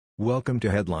Welcome to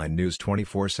Headline News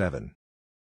 24/7.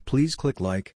 Please click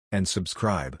like and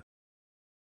subscribe.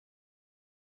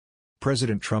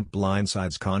 President Trump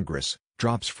blindsides Congress,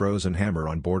 drops frozen hammer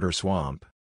on border swamp.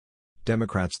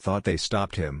 Democrats thought they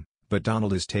stopped him, but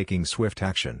Donald is taking swift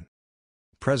action.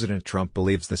 President Trump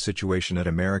believes the situation at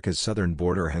America's southern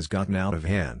border has gotten out of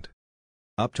hand.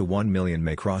 Up to 1 million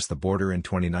may cross the border in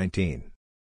 2019.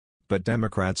 But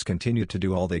Democrats continue to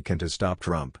do all they can to stop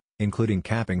Trump, including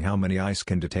capping how many ICE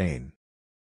can detain.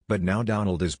 But now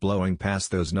Donald is blowing past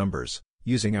those numbers,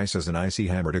 using ICE as an icy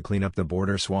hammer to clean up the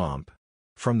border swamp.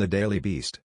 From the Daily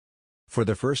Beast. For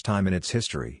the first time in its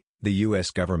history, the U.S.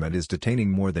 government is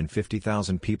detaining more than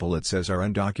 50,000 people it says are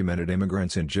undocumented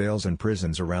immigrants in jails and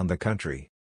prisons around the country.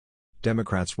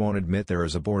 Democrats won't admit there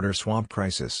is a border swamp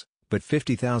crisis, but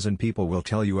 50,000 people will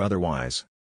tell you otherwise.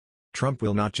 Trump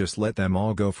will not just let them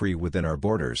all go free within our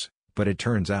borders, but it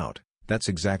turns out, that's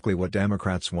exactly what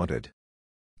Democrats wanted.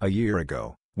 A year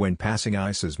ago, when passing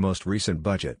ICE's most recent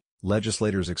budget,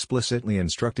 legislators explicitly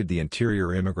instructed the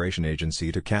Interior Immigration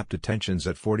Agency to cap detentions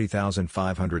at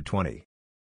 40,520.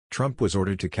 Trump was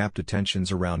ordered to cap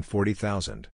detentions around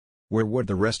 40,000. Where would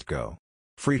the rest go?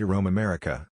 Free to roam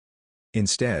America.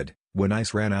 Instead, when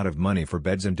ICE ran out of money for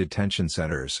beds in detention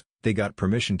centers, they got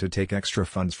permission to take extra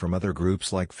funds from other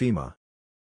groups like FEMA.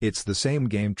 It's the same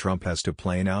game Trump has to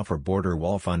play now for border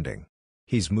wall funding.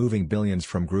 He's moving billions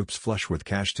from groups flush with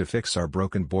cash to fix our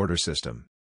broken border system.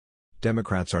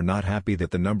 Democrats are not happy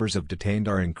that the numbers of detained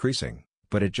are increasing,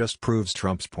 but it just proves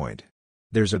Trump's point.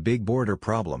 There's a big border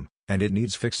problem, and it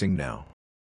needs fixing now.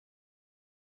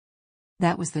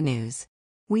 That was the news.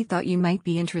 We thought you might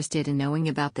be interested in knowing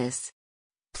about this.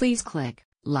 Please click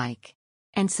like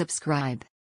and subscribe.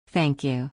 Thank you.